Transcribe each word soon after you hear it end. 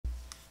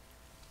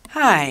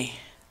Hi,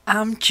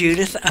 I'm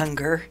Judith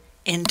Unger,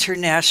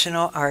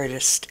 international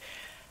artist.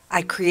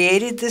 I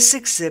created this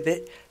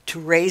exhibit to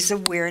raise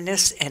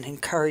awareness and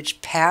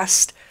encourage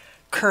past,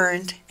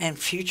 current, and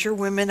future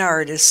women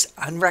artists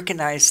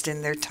unrecognized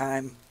in their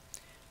time.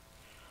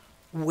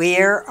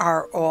 Where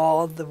are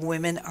all the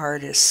women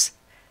artists?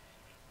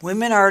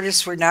 Women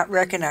artists were not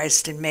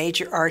recognized in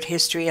major art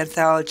history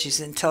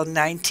anthologies until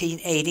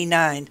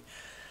 1989.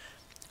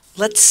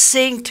 Let's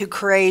sing to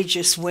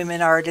courageous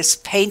women artists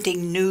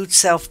painting nude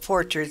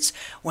self-portraits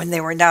when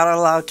they were not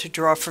allowed to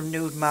draw from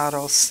nude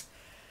models.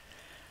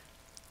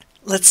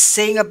 Let's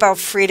sing about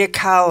Frida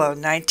Kahlo,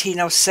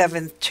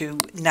 1907 to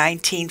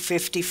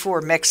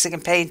 1954,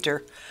 Mexican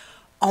painter,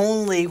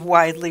 only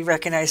widely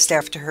recognized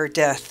after her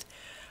death.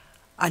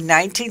 A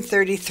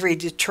 1933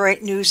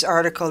 Detroit News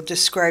article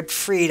described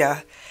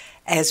Frida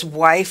as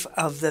wife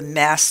of the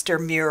master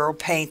mural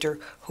painter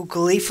who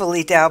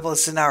gleefully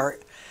dabbles in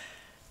art.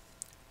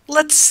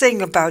 Let's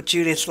sing about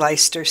Judith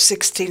Leister,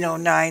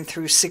 1609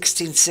 through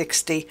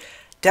 1660,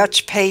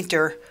 Dutch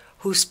painter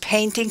whose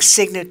painting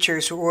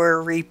signatures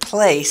were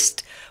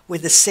replaced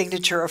with the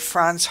signature of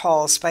Frans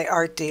Hals by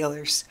art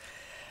dealers.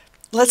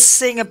 Let's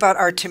sing about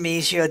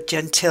Artemisia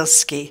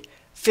Gentileschi,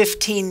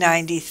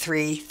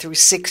 1593 through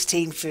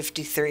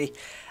 1653,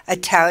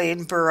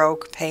 Italian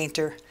Baroque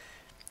painter.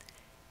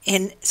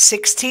 In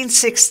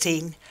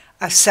 1616,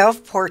 a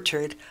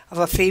self-portrait of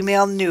a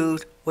female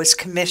nude was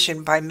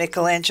commissioned by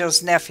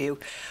Michelangelo's nephew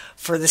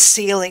for the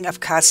ceiling of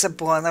Casa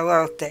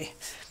Buonarroti.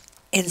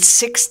 In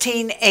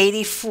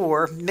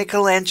 1684,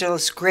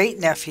 Michelangelo's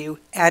great-nephew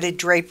added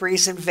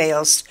draperies and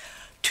veils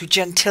to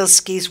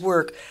Gentileschi's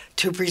work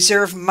to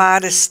preserve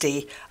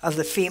modesty of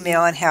the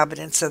female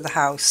inhabitants of the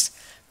house.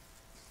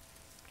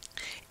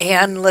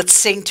 And let's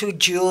sing to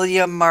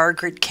Julia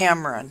Margaret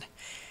Cameron,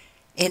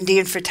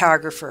 Indian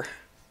photographer.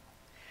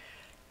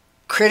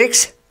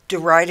 Critics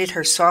derided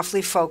her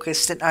softly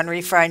focused and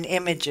unrefined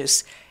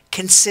images,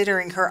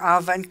 considering her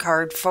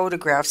avant-garde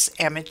photographs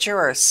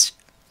amateurish.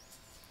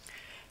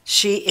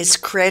 She is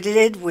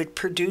credited with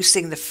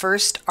producing the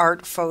first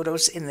art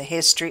photos in the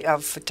history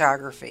of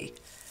photography.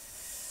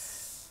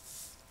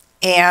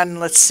 And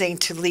let's sing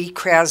to Lee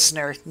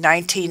Krasner,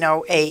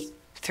 1908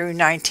 through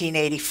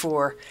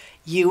 1984,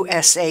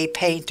 USA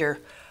painter.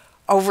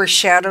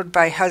 Overshadowed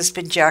by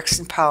husband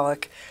Jackson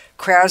Pollock,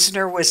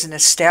 Krasner was an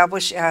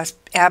established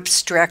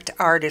abstract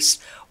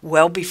artist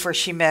well before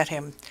she met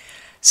him.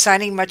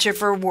 Signing much of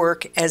her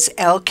work as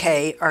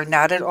L.K. or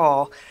not at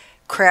all,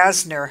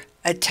 Krasner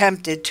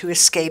attempted to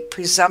escape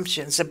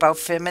presumptions about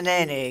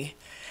femininity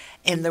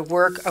in the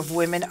work of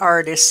women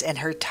artists and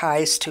her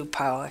ties to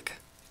Pollock.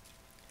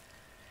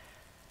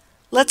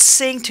 Let's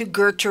sing to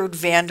Gertrude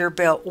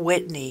Vanderbilt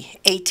Whitney,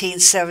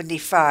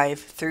 1875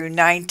 through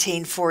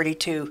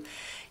 1942,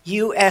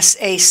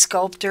 USA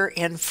sculptor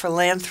and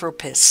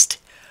philanthropist,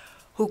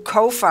 who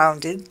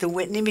co-founded the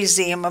Whitney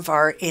Museum of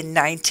Art in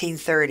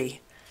 1930.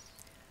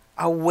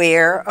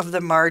 Aware of the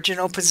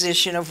marginal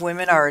position of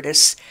women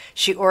artists,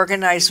 she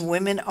organized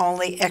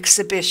women-only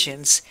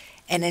exhibitions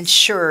and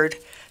ensured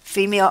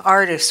female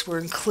artists were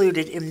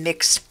included in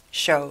mixed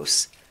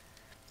shows.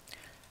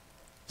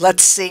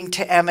 Let's sing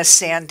to Emma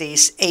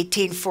Sandys,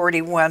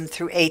 1841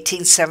 through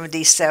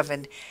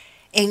 1877,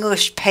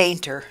 English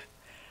painter,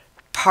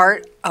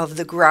 part of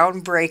the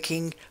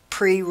groundbreaking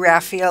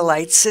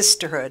pre-Raphaelite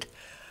sisterhood,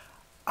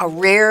 a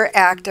rare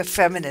act of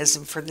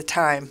feminism for the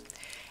time.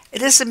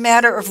 It is a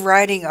matter of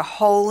writing a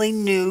wholly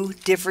new,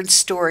 different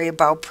story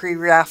about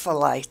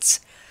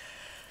pre-Raphaelites,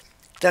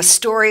 the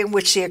story in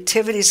which the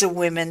activities of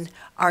women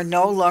are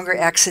no longer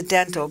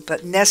accidental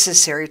but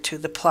necessary to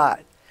the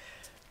plot.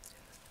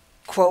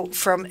 Quote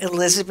from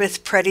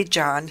Elizabeth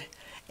Pettyjohn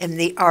in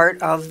The Art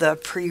of the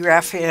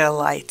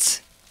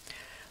Pre-Raphaelites.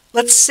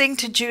 Let's sing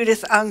to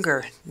Judith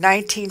Unger,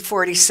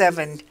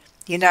 1947,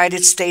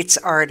 United States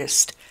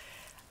artist.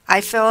 I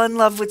fell in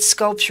love with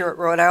sculpture at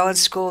Rhode Island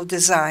School of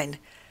Design.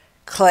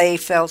 Clay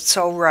felt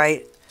so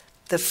right,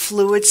 the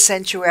fluid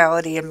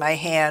sensuality in my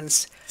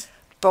hands.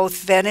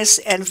 Both Venice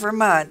and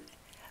Vermont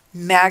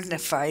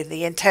magnify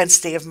the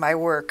intensity of my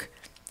work.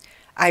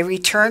 I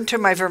returned to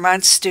my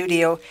Vermont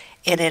studio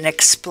in an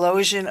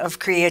explosion of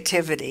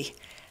creativity.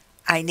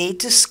 I need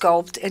to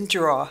sculpt and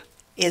draw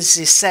is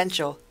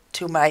essential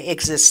to my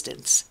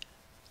existence.